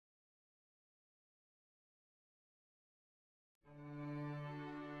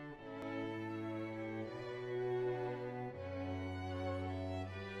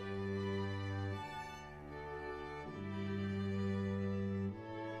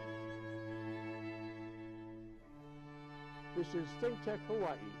This is ThinkTech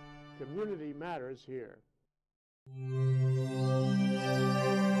Hawaii. Community matters here.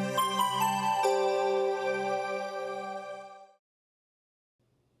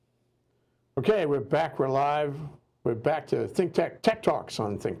 Okay, we're back. We're live. We're back to ThinkTech Tech Talks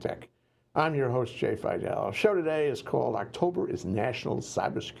on ThinkTech. I'm your host, Jay Fidel. Our show today is called October is National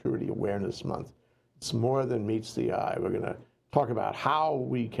Cybersecurity Awareness Month. It's more than meets the eye. We're going to talk about how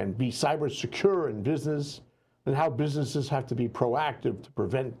we can be cyber secure in business and how businesses have to be proactive to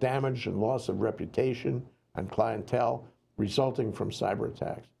prevent damage and loss of reputation and clientele resulting from cyber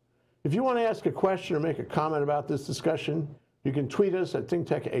attacks. If you want to ask a question or make a comment about this discussion, you can tweet us at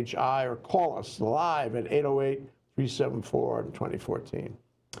ThinkTech HI or call us live at 808-374-2014.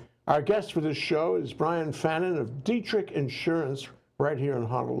 Our guest for this show is Brian Fannin of Dietrich Insurance right here in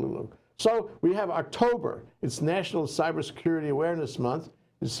Honolulu. So we have October. It's National Cybersecurity Awareness Month.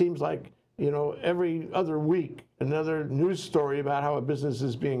 It seems like, you know, every other week, another news story about how a business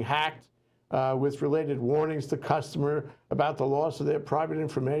is being hacked with related warnings to customer about the loss of their private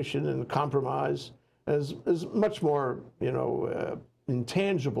information and compromise. There's much more, you know,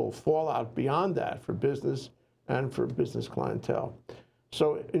 intangible fallout beyond that for business and for business clientele.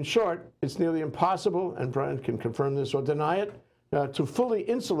 So in short, it's nearly impossible, and Brian can confirm this or deny it, to fully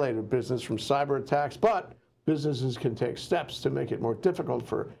insulate a business from cyber attacks, but businesses can take steps to make it more difficult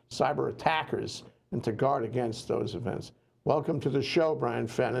for cyber attackers and to guard against those events. Welcome to the show, Brian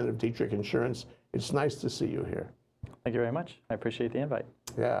Fannin of Dietrich Insurance. It's nice to see you here. Thank you very much. I appreciate the invite.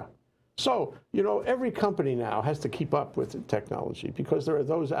 Yeah. So, you know, every company now has to keep up with the technology because there are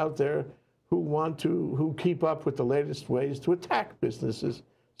those out there who keep up with the latest ways to attack businesses.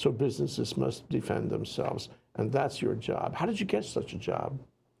 So businesses must defend themselves, and that's your job. How did you get such a job?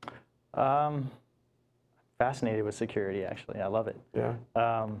 Fascinated with security, actually. I love it. Yeah.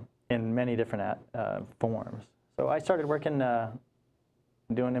 In many different forms. So I started working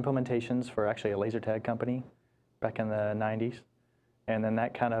doing implementations for actually a laser tag company back in the 90s, and then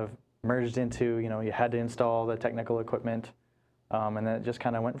that kind of merged into, you know, you had to install the technical equipment, and then it just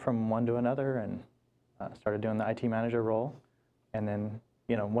kind of went from one to another, and started doing the IT manager role, and then,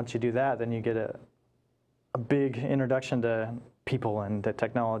 you know, once you do that, then you get a big introduction to people and to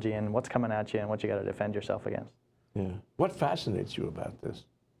technology and what's coming at you and what you got to defend yourself against. Yeah. What fascinates you about this?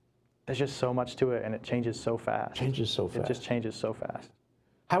 There's just so much to it, and it changes so fast. Changes so fast. It just changes so fast.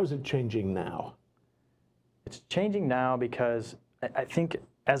 How is it changing now? It's changing now because I think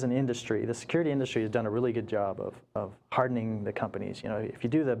as an industry, the security industry has done a really good job of hardening the companies. You know, if you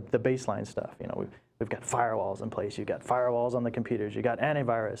do the baseline stuff, you know, we've got firewalls in place, you've got firewalls on the computers, you've got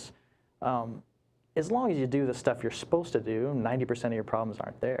antivirus. As long as you do the stuff you're supposed to do, 90% of your problems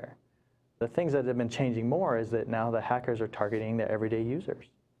aren't there. The things that have been changing more is that now the hackers are targeting the everyday users.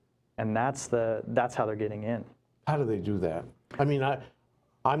 And that's how they're getting in. How do they do that? I mean,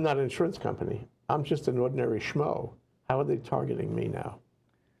 I'm not an insurance company. I'm just an ordinary schmo. How are they targeting me now?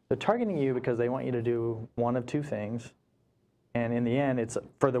 They're targeting you because they want you to do one of two things. And in the end, it's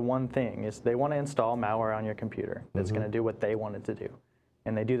for the one thing. Is they want to install malware on your computer that's going to do what they want it to do.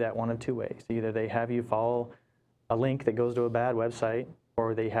 And they do that one of two ways. Either they have you follow a link that goes to a bad website,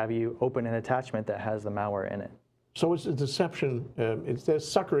 or they have you open an attachment that has the malware in it. So it's a deception. They're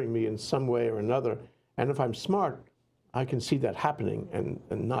suckering me in some way or another. And if I'm smart, I can see that happening and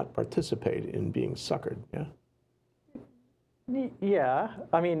not participate in being suckered, yeah? Yeah.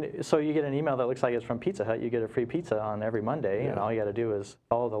 I mean, so you get an email that looks like it's from Pizza Hut. You get a free pizza on every Monday, and all you got to do is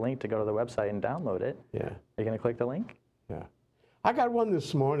follow the link to go to the website and download it. Yeah. Are you going to click the link? Yeah. I got one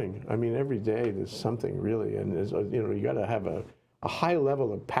this morning. I mean, every day there's something really, and there's, you know, you got to have a high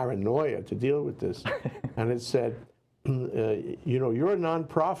level of paranoia to deal with this. And it said, you know, you're a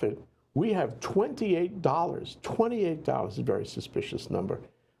nonprofit. We have $28 is a very suspicious number,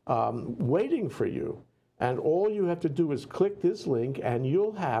 waiting for you. And all you have to do is click this link, and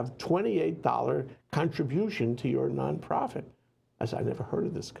you'll have $28 contribution to your nonprofit. I said, I never heard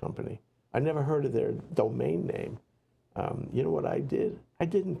of this company. I never heard of their domain name. You know what I did? I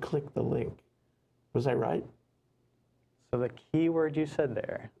didn't click the link. Was I right? So the key word you said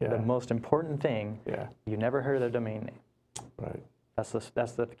there, the most important thing, you never heard of their domain name. Right. That's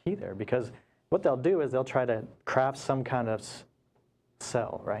the key there, because what they'll do is they'll try to craft some kind of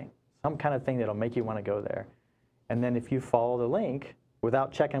sell, right? Some kind of thing that'll make you want to go there. And then if you follow the link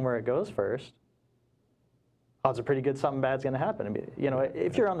without checking where it goes first, odds are pretty good something bad's going to happen. You know,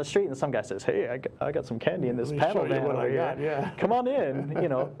 if you're on the street and some guy says, "Hey, I got some candy in this panel van over here. Come on in," you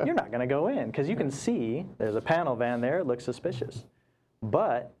know, you're not going to go in because you can see there's a panel van there. It looks suspicious.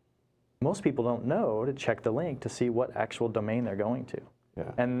 But most people don't know to check the link to see what actual domain they're going to.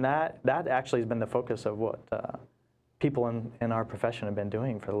 Yeah. And that actually has been the focus of what people in our profession have been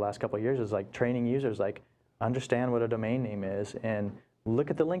doing for the last couple of years is like training users, like understand what a domain name is and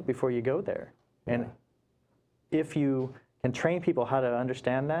look at the link before you go there. And if you can train people how to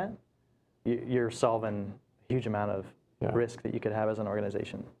understand that, you're solving a huge amount of risk that you could have as an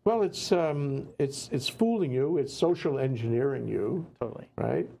organization. Well, it's fooling you. It's social engineering you. Totally.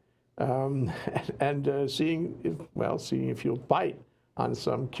 Right. And seeing if you'll bite on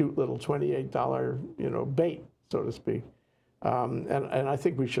some cute little $28 bait, so to speak. And I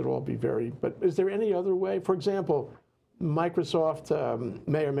think we should all be but is there any other way? For example, Microsoft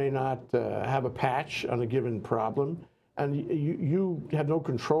may or may not have a patch on a given problem, and you have no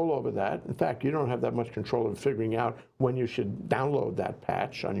control over that. In fact, you don't have that much control of figuring out when you should download that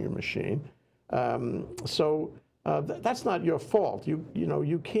patch on your machine. So that's not your fault.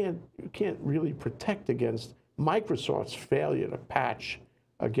 You can't really protect against Microsoft's failure to patch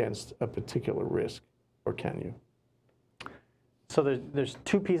against a particular risk, or can you? So there's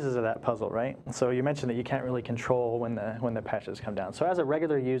two pieces of that puzzle, right? So you mentioned that you can't really control when the patches come down. So as a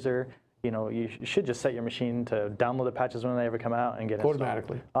regular user, you should just set your machine to download the patches when they ever come out and get installed.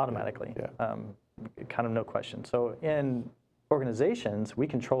 Automatically. Yeah. Kind of no question. So in organizations, we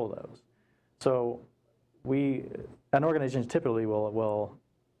control those. So an organization typically will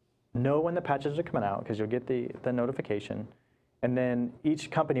know when the patches are coming out because you'll get the notification, and then each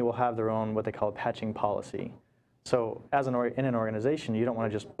company will have their own what they call a patching policy. So as in an organization, you don't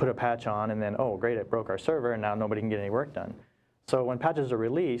want to just put a patch on and then, oh, great, it broke our server and now nobody can get any work done. So when patches are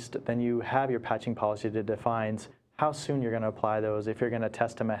released, then you have your patching policy that defines how soon you're going to apply those, if you're going to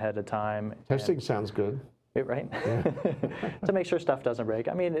test them ahead of time. Testing sounds good. Right? Yeah. To make sure stuff doesn't break.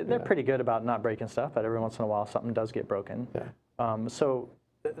 I mean, they're pretty good about not breaking stuff, but every once in a while something does get broken. Yeah. So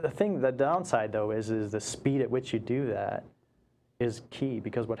the downside, though, is the speed at which you do that is key,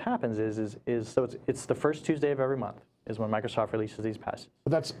 because what happens is it's the first Tuesday of every month is when Microsoft releases these patches.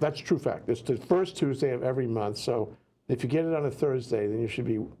 That's true fact. It's the first Tuesday of every month. So if you get it on a Thursday, then you should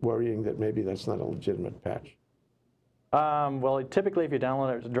be worrying that maybe that's not a legitimate patch. Well, typically, if you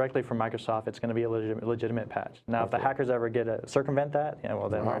download it directly from Microsoft, it's going to be a legitimate patch. Now, if the hackers ever circumvent that, well,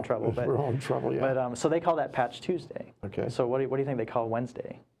 then we're in trouble. But, we're all in trouble, yeah. But so they call that Patch Tuesday. Okay. So what do you think they call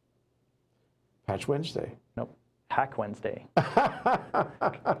Wednesday? Patch Wednesday. Nope. Hack Wednesday.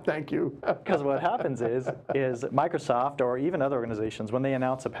 Thank you. Because what happens is Microsoft or even other organizations, when they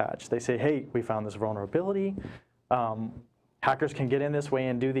announce a patch, they say, hey, we found this vulnerability. Hackers can get in this way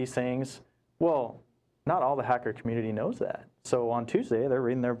and do these things. Well, not all the hacker community knows that. So on Tuesday, they're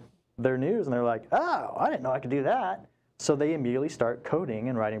reading their news and they're like, oh, I didn't know I could do that. So they immediately start coding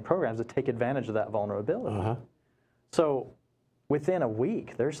and writing programs to take advantage of that vulnerability. So within a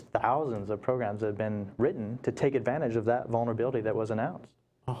week, there's thousands of programs that have been written to take advantage of that vulnerability that was announced.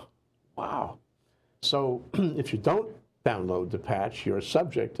 Oh, wow. So if you don't download the patch, you're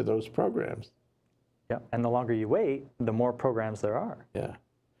subject to those programs. Yeah, and the longer you wait, the more programs there are. Yeah.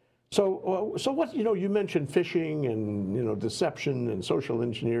 So what, you mentioned phishing and, deception and social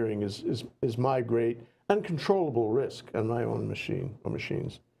engineering is my great uncontrollable risk on my own machine or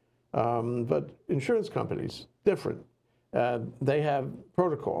machines. But insurance companies, different. They have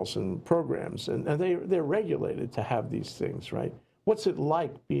protocols and programs, and they're regulated to have these things, right? What's it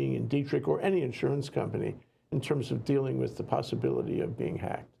like being in Dietrich or any insurance company in terms of dealing with the possibility of being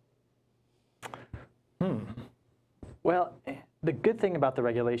hacked? Well, the good thing about the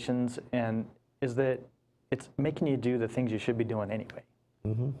regulations is that it's making you do the things you should be doing anyway.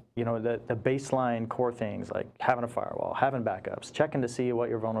 The baseline core things like having a firewall, having backups, checking to see what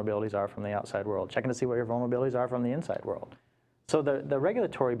your vulnerabilities are from the outside world, checking to see what your vulnerabilities are from the inside world. So the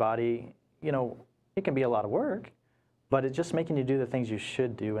regulatory body, it can be a lot of work, but it's just making you do the things you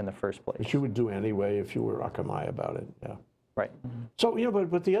should do in the first place. Which you would do anyway if you were akamai about it, yeah. Right. So,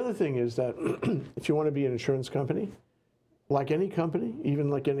 but the other thing is that if you want to be an insurance company, like any company, even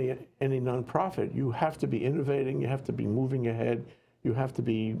like any nonprofit, you have to be innovating, you have to be moving ahead, you have to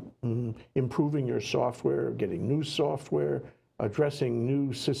be improving your software, getting new software, addressing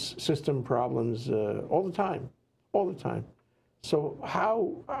new system problems all the time. So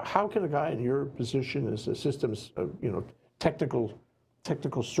how can a guy in your position as a systems, technical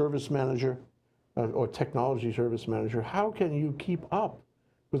service manager or technology service manager, how can you keep up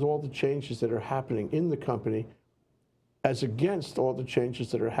with all the changes that are happening in the company as against all the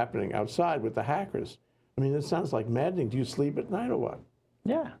changes that are happening outside with the hackers? I mean, it sounds like maddening. Do you sleep at night or what?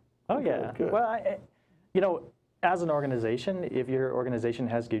 Yeah. Oh, yeah. Good. Well, as an organization, if your organization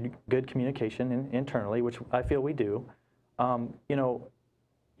has good communication internally, which I feel we do, you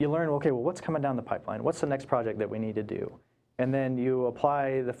learn, okay, well, what's coming down the pipeline? What's the next project that we need to do? And then you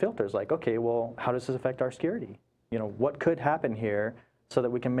apply the filters like, okay, well, how does this affect our security? what could happen here so that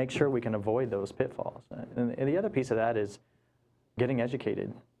we can make sure we can avoid those pitfalls. And the other piece of that is getting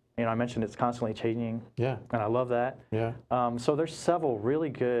educated. I mentioned it's constantly changing. Yeah. And I love that. Yeah. So there's several really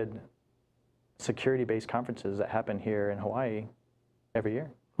good security-based conferences that happen here in Hawaii every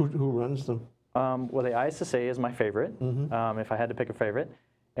year. Who runs them? Well, the ISSA is my favorite, if I had to pick a favorite.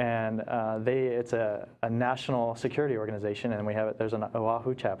 And it's a national security organization, and there's an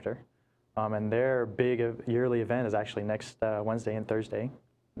Oahu chapter. And their big yearly event is actually next Wednesday and Thursday.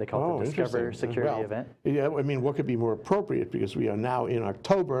 They call it the Discover Security event. Yeah, I mean, what could be more appropriate, because we are now in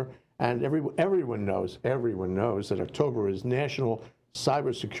October, and everyone knows that October is National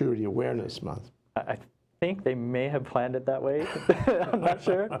Cybersecurity Awareness Month. I think they may have planned it that way. I'm not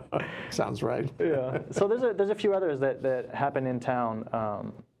sure. Sounds right. Yeah. So there's a few others that happen in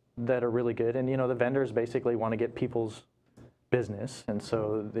town that are really good, and the vendors basically want to get people's business, and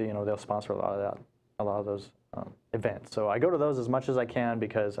so they'll sponsor a lot of those events. So I go to those as much as I can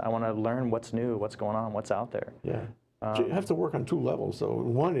because I want to learn what's new, what's going on, what's out there. Yeah. So you have to work on two levels, though.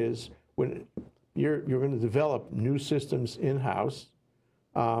 One is when you're going to develop new systems in-house,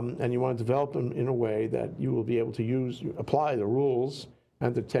 and you want to develop them in a way that you will be able to apply the rules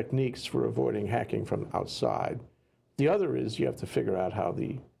and the techniques for avoiding hacking from outside. The other is you have to figure out how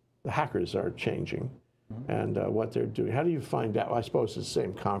the hackers are changing and what they're doing. How do you find out? I suppose it's the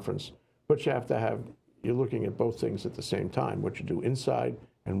same conference, but you have to have, you're looking at both things at the same time, what you do inside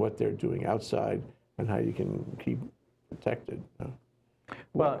and what they're doing outside, and how you can keep protected.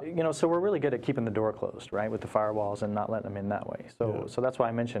 Well, so we're really good at keeping the door closed, right, with the firewalls and not letting them in that way. So that's why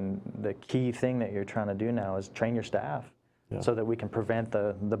I mentioned the key thing that you're trying to do now is train your staff so that we can prevent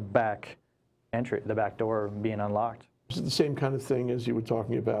the back entry, the back door being unlocked. Is it the same kind of thing as you were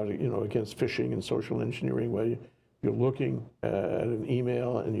talking about, against phishing and social engineering, where you're looking at an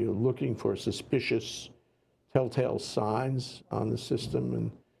email and you're looking for suspicious telltale signs on the system,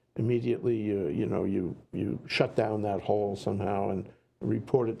 and immediately you shut down that hole somehow and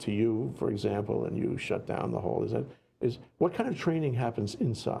report it to you, for example, and you shut down the hole? What kind of training happens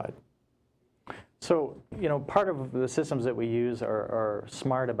inside? So, part of the systems that we use are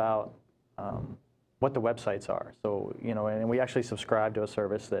smart about what the websites are. So, and we actually subscribe to a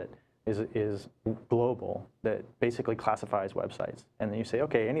service that is global, that basically classifies websites. And then you say,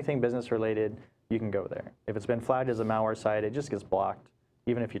 okay, anything business related, you can go there. If it's been flagged as a malware site, it just gets blocked,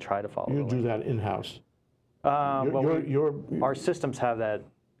 even if you try to follow it. You do that in-house? Our systems have that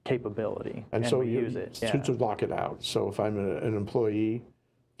capability, and so we use it to lock it out. So if I'm an employee,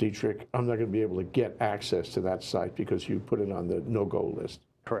 Dietrich, I'm not going to be able to get access to that site because you put it on the no-go list.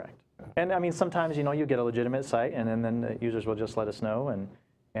 Correct. And I mean, sometimes you get a legitimate site, and then the users will just let us know, and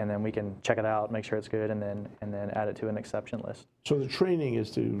then we can check it out, make sure it's good, and then add it to an exception list. So the training is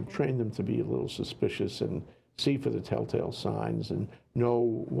to train them to be a little suspicious and see for the telltale signs and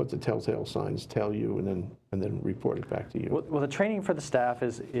know what the telltale signs tell you, and then report it back to you. Well, the training for the staff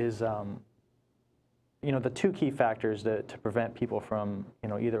is the two key factors to prevent people from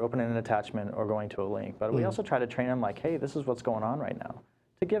either opening an attachment or going to a link. But we also try to train them like, hey, this is what's going on right now,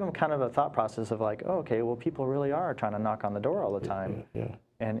 to give them kind of a thought process of like, oh, okay, well, people really are trying to knock on the door all the time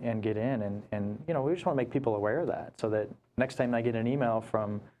and get in, and we just want to make people aware of that, so that next time I get an email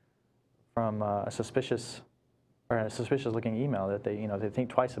from a suspicious looking email, that they think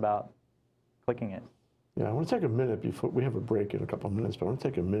twice about clicking it. Yeah, I want to take a minute before we have a break in a couple of minutes, but I want to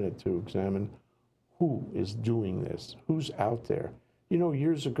take a minute to examine who is doing this, who's out there.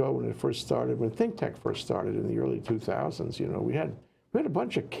 Years ago when it first started, when ThinkTech first started in the early 2000s, we had a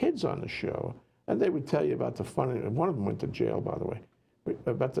bunch of kids on the show, and they would tell you about the fun, and one of them went to jail, by the way,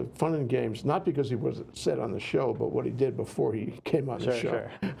 about the fun and games, not because he was said on the show, but what he did before he came on the show.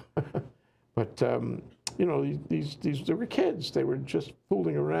 Sure. But they were kids. They were just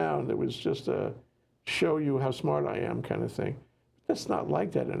fooling around. It was just a show you how smart I am kind of thing. That's not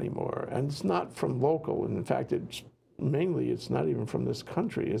like that anymore, and it's not from local. And in fact, it's not even from this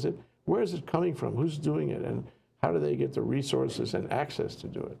country, is it? Where is it coming from? Who's doing it, and how do they get the resources and access to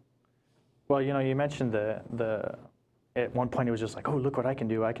do it? Well, you mentioned at one point it was just like, oh, look what I can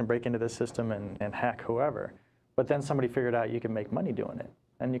do. I can break into this system and hack whoever. But then somebody figured out you can make money doing it,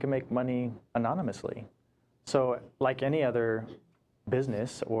 and you can make money anonymously. So like any other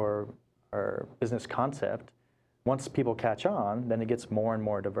business or business concept, once people catch on, then it gets more and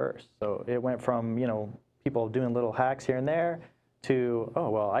more diverse. So it went from, people doing little hacks here and there to,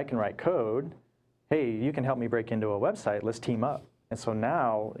 oh, well, I can write code. Hey, you can help me break into a website. Let's team up. And so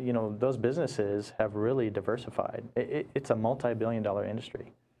now, those businesses have really diversified. It's a multi-billion-dollar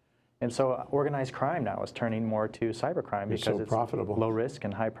industry. And so organized crime now is turning more to cybercrime because it's profitable, low risk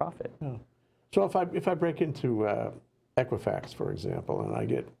and high profit. Yeah. So if I break into Equifax, for example, and I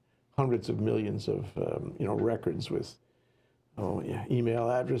get hundreds of millions of records with email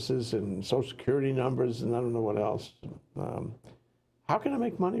addresses and social security numbers and I don't know what else, how can I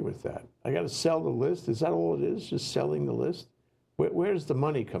make money with that? I got to sell the list. Is that all it is? Just selling the list? Where does the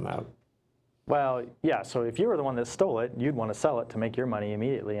money come out? Well, yeah. So if you were the one that stole it, you'd want to sell it to make your money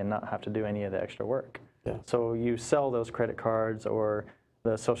immediately and not have to do any of the extra work. Yeah. So you sell those credit cards or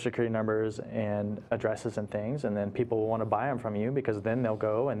the social security numbers and addresses and things, and then people will want to buy them from you because then they'll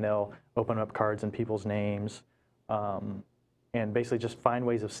go and they'll open up cards in people's names and basically just find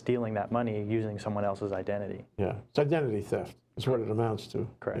ways of stealing that money using someone else's identity. Yeah, it's identity theft is what it amounts to.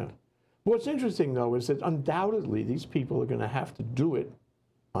 Correct. Yeah. What's interesting, though, is that undoubtedly these people are going to have to do it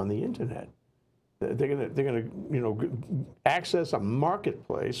on the internet. They're going to access a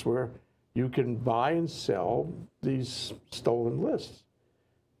marketplace where you can buy and sell these stolen lists.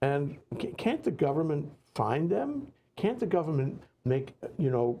 And can't the government find them? Can't the government make,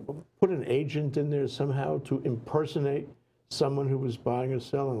 put an agent in there somehow to impersonate someone who was buying or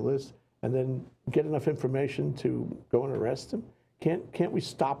selling a list and then get enough information to go and arrest them? Can't we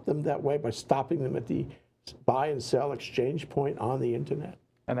stop them that way by stopping them at the buy and sell exchange point on the internet?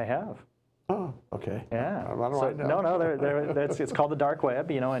 And they have. Oh, okay. Yeah. How do I know? No, it's called the dark web,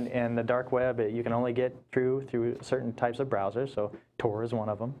 and the dark web, you can only get through certain types of browsers, so Tor is one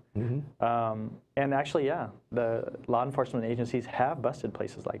of them. Mm-hmm. And actually, yeah, the law enforcement agencies have busted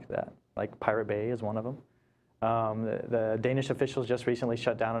places like that, like Pirate Bay is one of them. The Danish officials just recently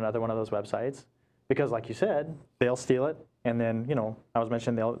shut down another one of those websites because, like you said, they'll steal it, and then, I was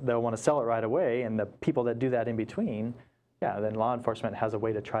mentioning they'll want to sell it right away, and the people that do that in between, yeah, then law enforcement has a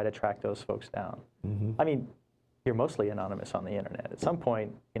way to try to track those folks down. Mm-hmm. I mean, you're mostly anonymous on the internet. At some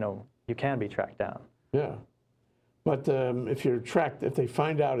point, you can be tracked down. Yeah, but if they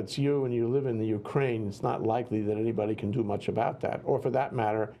find out it's you and you live in the Ukraine, it's not likely that anybody can do much about that. Or for that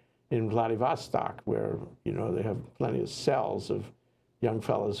matter, in Vladivostok, where they have plenty of cells of young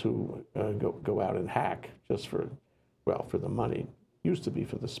fellas who go out and hack just for the money. Used to be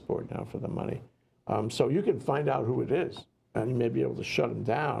for the sport, now for the money. So you can find out who it is, and you may be able to shut them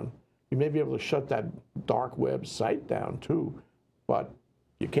down. You may be able to shut that dark web site down too, but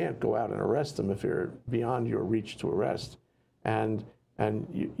you can't go out and arrest them if you're beyond your reach to arrest. And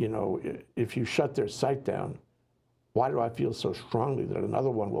if you shut their site down, why do I feel so strongly that another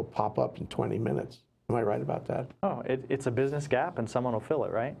one will pop up in 20 minutes? Am I right about that? Oh, it's a business gap, and someone will fill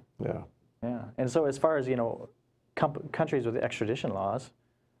it, right? Yeah. Yeah. And so as far as countries with extradition laws,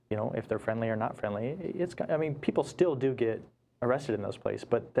 if they're friendly or not friendly, people still do get arrested in those places,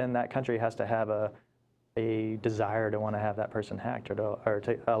 but then that country has to have a desire to want to have that person hacked or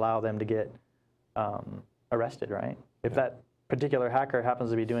to allow them to get arrested, right? If that particular hacker happens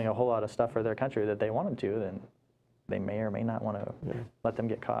to be doing a whole lot of stuff for their country that they want them to, then they may or may not want to let them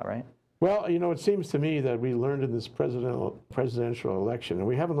get caught, right? Well, it seems to me that we learned in this presidential election, and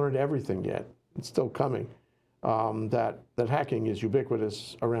we haven't learned everything yet, it's still coming, that hacking is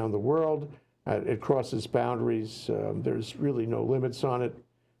ubiquitous around the world. It crosses boundaries. There's really no limits on it.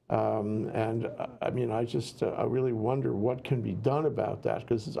 I really wonder what can be done about that,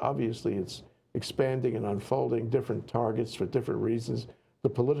 because it's expanding and unfolding, different targets for different reasons. The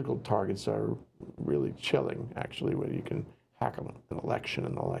political targets are really chilling, actually, where you can hack an election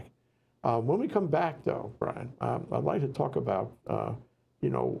and the like. When we come back, though, Brian, I'd like to talk about,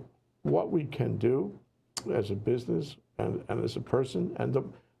 what we can do as a business and as a person, and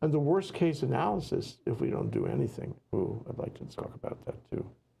the worst case analysis if we don't do anything. Ooh, I'd like to talk about that too.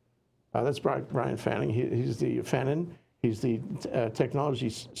 That's Brian Fanning. He's the Technology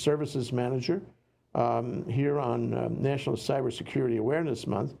Services Manager here on National Cybersecurity Awareness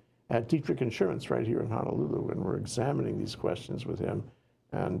Month at Dietrich Insurance right here in Honolulu, and we're examining these questions with him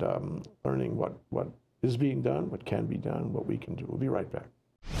and learning what is being done, what can be done, what we can do. We'll be right back.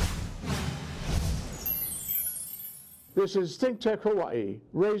 This is ThinkTech Hawaii,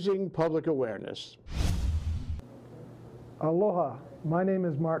 raising public awareness. Aloha, my name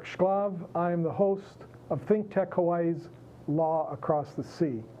is Mark Shklav. I am the host of ThinkTech Hawaii's Law Across the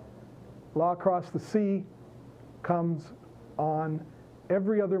Sea. Law Across the Sea comes on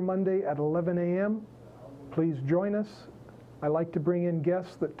every other Monday at 11 a.m. Please join us. I like to bring in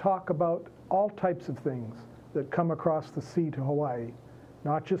guests that talk about all types of things that come across the sea to Hawaii.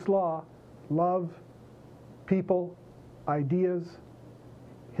 Not just law, love, people, ideas,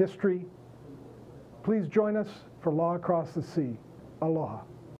 history. Please join us for Law Across the Sea. Aloha.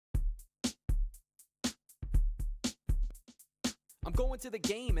 going to the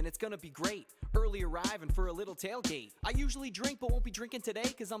game and it's gonna be great. Early arriving for a little tailgate. I usually drink but won't be drinking today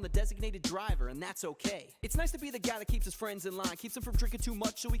cause I'm the designated driver and that's okay. It's nice to be the guy that keeps his friends in line, keeps them from drinking too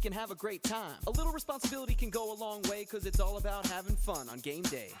much so we can have a great time. A little responsibility can go a long way cause it's all about having fun on game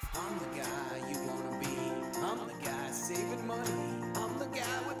day. I'm the guy you wanna be. I'm the guy saving money. I'm the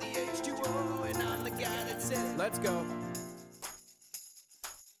guy with the H2O and I'm the guy that says, let's go.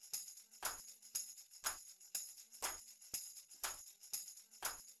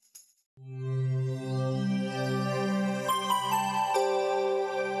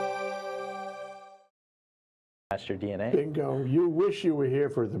 That's your DNA. Bingo. You wish you were here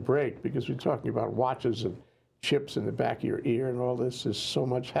for the break because we're talking about watches and chips in the back of your ear and all this. Is so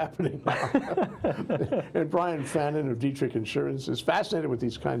much happening now. And Brian Fannin of Dietrich Insurance is fascinated with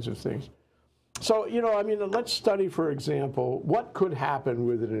these kinds of things. So, you know, I mean, let's study, for example, what could happen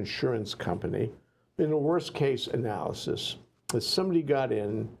with an insurance company in a worst case analysis. If somebody got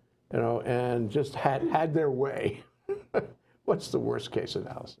in, you know, and just had their way. What's the worst case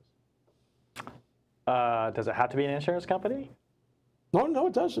analysis? Does it have to be an insurance company? No,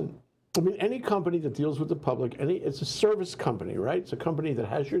 it doesn't. I mean, any company that deals with the public, it's a service company, right? It's a company that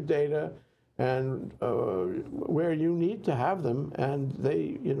has your data and where you need to have them, and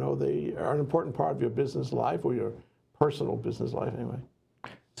they, you know, they are an important part of your business life or your personal business life anyway.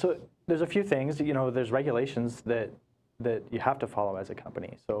 So there's a few things, you know, there's regulations that you have to follow as a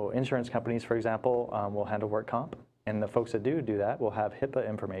company. So insurance companies, for example, will handle work comp. And the folks that do that will have HIPAA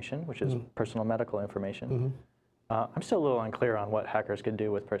information, which is personal medical information. I'm still a little unclear on what hackers could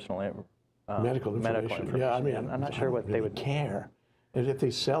do with personal medical information. Yeah, I mean, I'm not sure what they would care. And if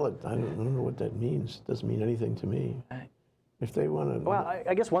they sell it, I don't know what that means. It doesn't mean anything to me. If they want to... Well,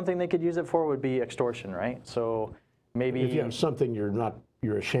 I guess one thing they could use it for would be extortion, right? So maybe... If you have something you're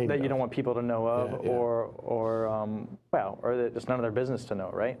ashamed that of. you don't want people to know of, Yeah. or that it's none of their business to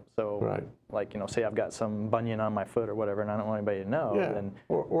know, right? So, like, you know, say I've got some bunion on my foot or whatever, and I don't want anybody to know, then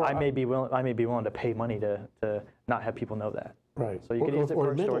I may be willing to pay money to not have people know that. Right. So you could use it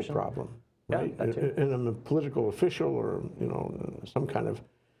for a mental extortion. problem, right? Yeah, that too. And I'm a political official, or you know, some kind of.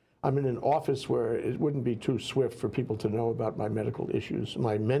 I'm in an office where it wouldn't be too swift for people to know about my medical issues,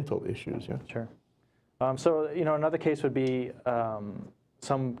 my mental issues. Yeah. Sure. So, you know, another case would be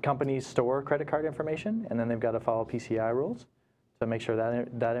some companies store credit card information, and then they've got to follow PCI rules to make sure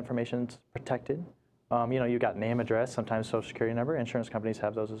that information's protected. You know, you've got name, address, sometimes social security number. Insurance companies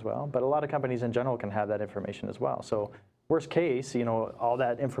have those as well, but a lot of companies in general can have that information as well. So, worst case, you know, all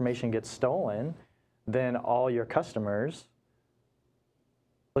that information gets stolen, then all your customers,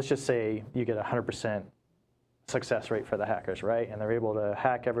 let's just say you get 100% success rate for the hackers, right? And they're able to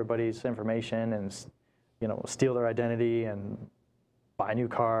hack everybody's information and, you know, steal their identity and buy new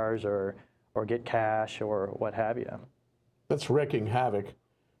cars or get cash or what have you. That's wreaking havoc,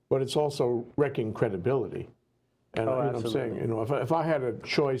 but it's also wrecking credibility. And Oh, I'm saying, you know, if I had a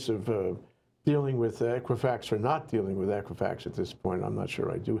choice of dealing with Equifax or not dealing with Equifax at this point, I'm not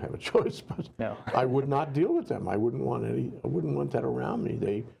sure I do have a choice, but No. I would not deal with them. I wouldn't want that around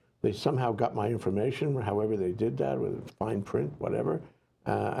me. They somehow got my information, however they did that, with fine print, whatever,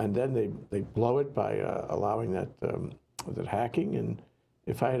 and then they blow it by allowing that hacking. And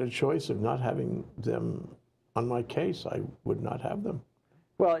if I had a choice of not having them on my case, I would not have them.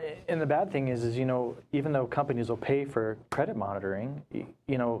 Well, and the bad thing is, you know, even though companies will pay for credit monitoring,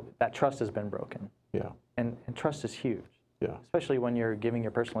 you know, that trust has been broken. Yeah. And trust is huge. Yeah. Especially when you're giving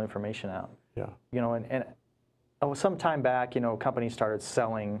your personal information out. Yeah. You know, and some time back, you know, companies started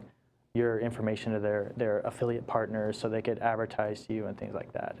selling your information to their affiliate partners so they could advertise to you and things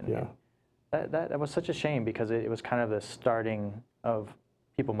like that. And Yeah. that was such a shame because it was kind of the starting of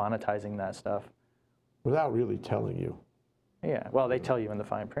people monetizing that stuff. Without really telling you. Yeah, well, they tell you in the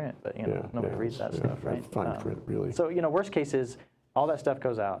fine print, but you know, nobody reads that stuff, right? Fine print, really. So, you know, worst case is all that stuff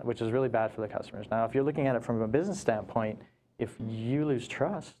goes out, which is really bad for the customers. Now, if you're looking at it from a business standpoint, if you lose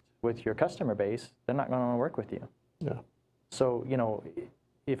trust with your customer base, they're not going to want to work with you. Yeah. So, you know,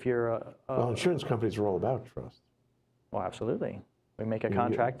 if you're well, insurance companies are all about trust. Well, absolutely. We make a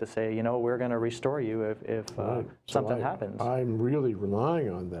contract to say, you know, we're going to restore you if something happens. I'm really relying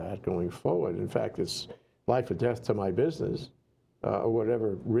on that going forward. In fact, it's life or death to my business, or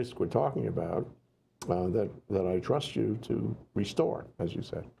whatever risk we're talking about, that I trust you to restore, as you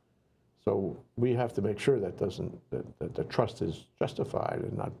said. So we have to make sure that the trust is justified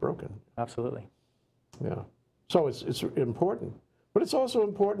and not broken. Absolutely. Yeah. So it's important, but it's also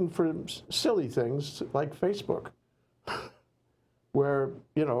important for silly things like Facebook, where,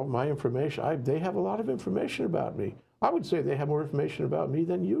 you know, my information, they have a lot of information about me. I would say they have more information about me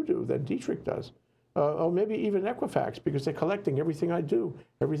than you do, than Dietrich does. or maybe even Equifax, because they're collecting everything I do,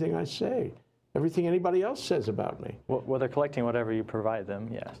 everything I say, everything anybody else says about me. Well, they're collecting whatever you provide them,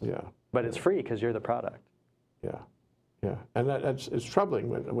 yes. Yeah. But it's free because you're the product. Yeah. Yeah. And it's troubling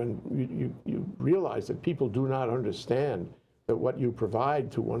when you realize that people do not understand that what you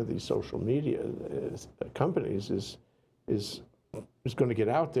provide to one of these social media companies is going to get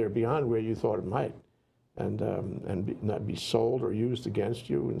out there beyond where you thought it might, and not be sold or used against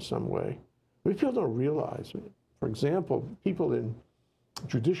you in some way. People don't realize. For example, people in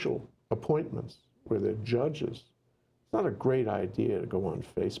judicial appointments where they're judges, it's not a great idea to go on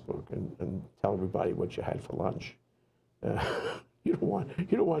Facebook and tell everybody what you had for lunch. You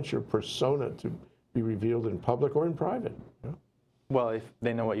don't want your persona to be revealed in public or in private. You know? Well, if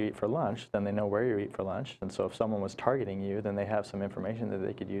they know what you eat for lunch, then they know where you eat for lunch. And so if someone was targeting you, then they have some information that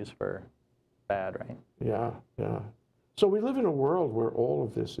they could use for bad, right? Yeah, yeah. So we live in a world where all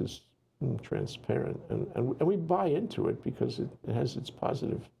of this is transparent, and we buy into it because it has its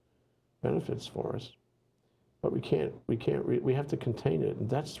positive benefits for us. But we have to contain it, and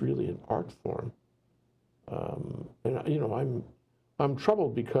that's really an art form. And you know, I'm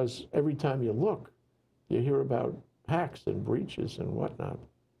troubled because every time you look, you hear about hacks and breaches and whatnot.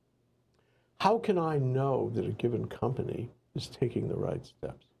 How can I know that a given company is taking the right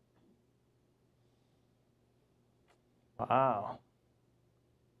steps? Wow.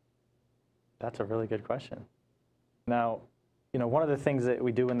 That's a really good question. Now, you know, one of the things that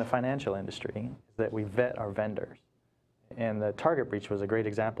we do in the financial industry is that we vet our vendors. And the Target breach was a great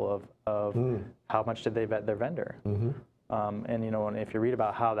example of how much did they vet their vendor. And, you know, and if you read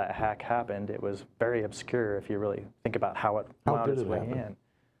about how that hack happened, it was very obscure if you really think about how it wound its way in.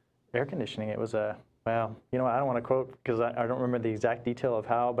 Air conditioning, it was a, well, you know, I don't want to quote because I don't remember the exact detail of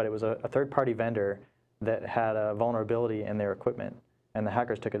how, but it was a third-party vendor that had a vulnerability in their equipment. And the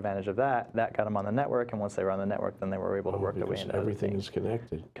hackers took advantage of that. That got them on the network, and once they were on the network, then they were able to work their way into everything is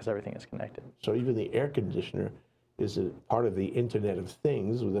connected. Because everything is connected. So even the air conditioner is a part of the Internet of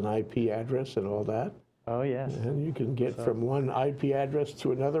Things with an IP address and all that. Oh yes. And you can get from one IP address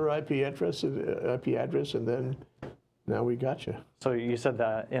to another IP address, and then now we got you. So you said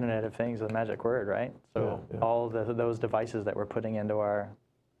the Internet of Things is the magic word, right? So all those devices that we're putting into our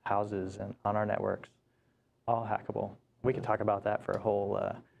houses and on our networks, all hackable. We could talk about that for a whole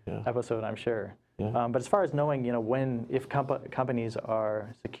episode, I'm sure. But as far as knowing, you know, if companies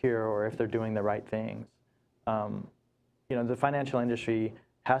are secure or if they're doing the right things, you know, the financial industry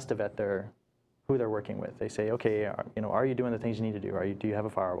has to vet who they're working with. They say, okay, you know, are you doing the things you need to do? Do you have a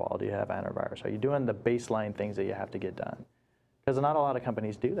firewall? Do you have antivirus? Are you doing the baseline things that you have to get done? Because not a lot of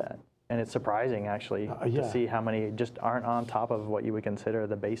companies do that. And it's surprising, actually, to see how many just aren't on top of what you would consider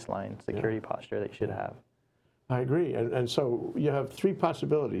the baseline security posture that you should have. I agree. And so you have three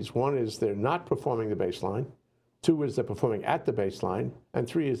possibilities. One is they're not performing the baseline. Two is they're performing at the baseline. And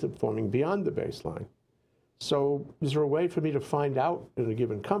three is they're performing beyond the baseline. So is there a way for me to find out in a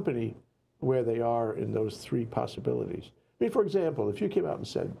given company where they are in those three possibilities? I mean, for example, if you came out and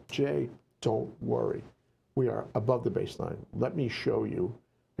said, Jay, don't worry. We are above the baseline. Let me show you.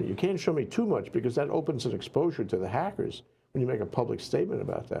 And you can't show me too much because that opens an exposure to the hackers when you make a public statement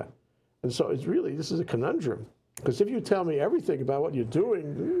about that. And so it's really, this is a conundrum. Because if you tell me everything about what you're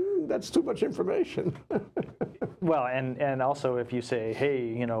doing, that's too much information. Well, and also if you say, hey,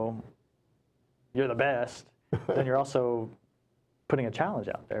 you know, you're the best, then you're also putting a challenge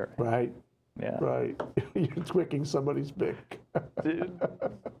out there. Right. Yeah. Right. You're twicking somebody's bick.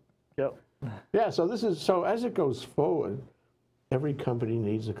 Yep. Yeah, so as it goes forward, every company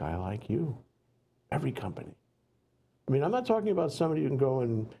needs a guy like you. Every company. I mean, I'm not talking about somebody who can go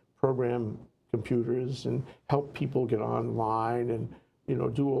and program computers and help people get online and, you know,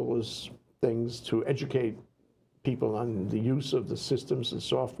 do all those things to educate people on the use of the systems and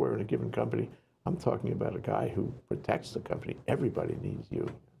software in a given company. I'm talking about a guy who protects the company. Everybody needs you.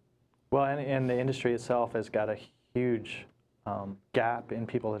 Well, and the industry itself has got a huge gap in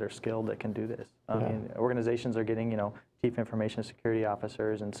people that are skilled that can do this. I mean, organizations are getting, you know, chief information security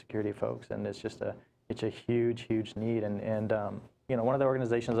officers and security folks, and it's a huge, huge need. And you know, one of the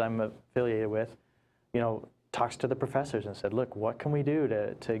organizations I'm affiliated with, you know, talks to the professors and said, look, what can we do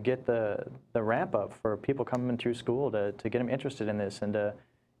to get the ramp up for people coming through school to get them interested in this and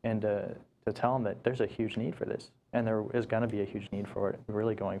to tell them that there's a huge need for this, and there is going to be a huge need for it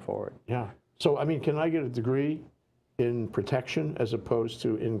really going forward. Yeah. So, I mean, can I get a degree in protection as opposed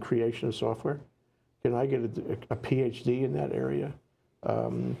to in creation of software? Can I get a PhD in that area?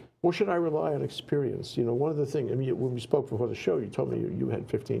 Or should I rely on experience? You know, one of the things, I mean, when we spoke before the show, you told me you had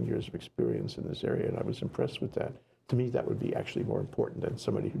 15 years of experience in this area, and I was impressed with that. To me, that would be actually more important than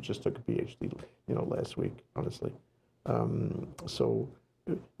somebody who just took a PhD, last week, honestly. So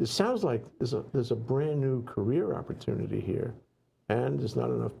it sounds like there's a brand new career opportunity here, and there's not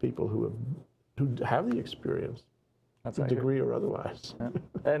enough people who have the experience, a degree or otherwise. Yeah.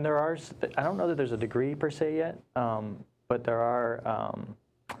 And there are, I don't know that there's a degree per se yet, but there are,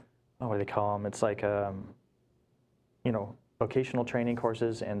 what do they call them? It's like, vocational training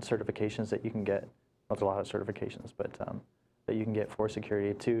courses and certifications that you can get. Well, there's a lot of certifications, but that you can get for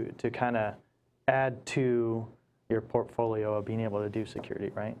security to kind of add to your portfolio of being able to do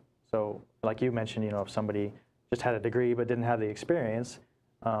security, right? So like you mentioned, if somebody just had a degree but didn't have the experience,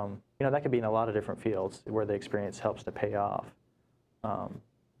 that could be in a lot of different fields where the experience helps to pay off.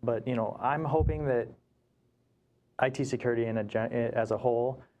 But I'm hoping that IT security as a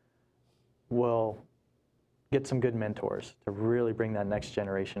whole will get some good mentors to really bring that next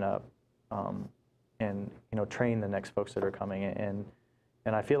generation up, and train the next folks that are coming in.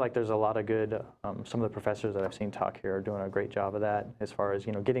 And I feel like there's a lot of good, some of the professors that I've seen talk here are doing a great job of that as far as,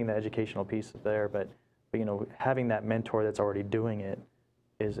 getting the educational piece there, but having that mentor that's already doing it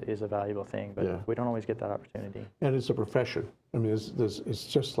is a valuable thing, but we don't always get that opportunity. And it's a profession. I mean, it's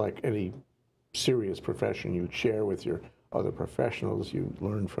just like any serious profession. You share with your other professionals, you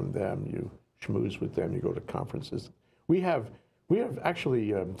learn from them, you schmooze with them, you go to conferences. We have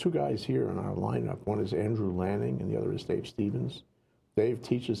actually two guys here in our lineup. One is Andrew Lanning and the other is Dave Stevens. Dave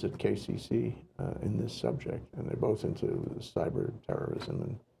teaches at KCC in this subject, and they're both into cyber terrorism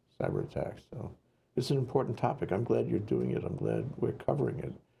and cyber attacks. So it's an important topic. I'm glad you're doing it. I'm glad we're covering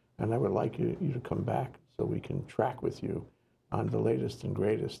it. And I would like you to come back so we can track with you on the latest and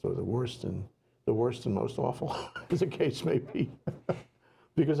greatest, or the worst and most awful, as the case may be.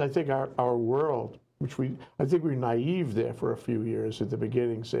 Because I think our world, I think we were naive there for a few years at the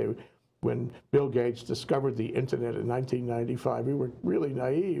beginning, say, when Bill Gates discovered the internet in 1995, we were really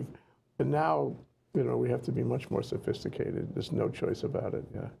naive. And now, we have to be much more sophisticated. There's no choice about it,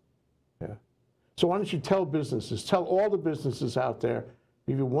 yeah. So why don't you tell all the businesses out there,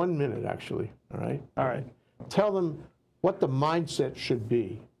 maybe 1 minute actually, all right? All right. Tell them what the mindset should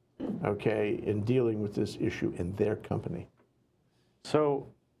be, okay, in dealing with this issue in their company. So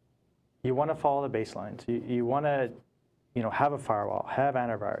you want to follow the baselines. You want to have a firewall, have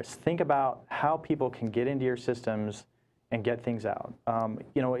antivirus. Think about how people can get into your systems and get things out.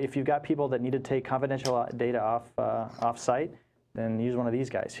 If you've got people that need to take confidential data off site, then use one of these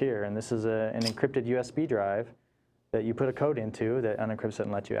guys here. And this is an encrypted USB drive that you put a code into that unencrypts it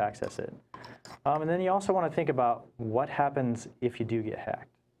and lets you access it. And then you also want to think about what happens if you do get hacked.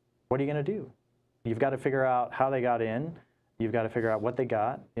 What are you going to do? You've got to figure out how they got in. You've got to figure out what they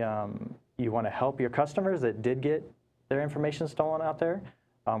got. You want to help your customers that did get their information stolen out there,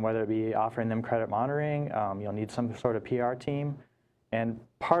 whether it be offering them credit monitoring. You'll need some sort of PR team. And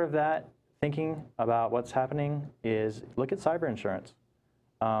part of that thinking about what's happening is look at cyber insurance.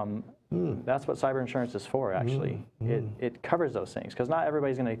 That's what cyber insurance is for, actually. It covers those things, because not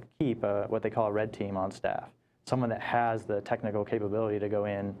everybody's going to keep what they call a red team on staff, someone that has the technical capability to go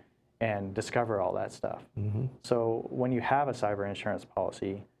in and discover all that stuff. So when you have a cyber insurance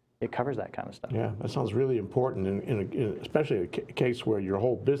policy, it covers that kind of stuff. Yeah, that sounds really important, in especially a case where your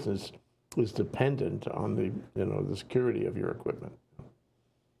whole business is dependent on the security of your equipment.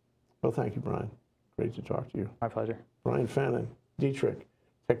 Well, thank you, Brian. Great to talk to you. My pleasure. Brian Fannin, Dietrich,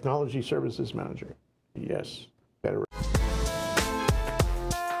 Technology Services Manager. Yes.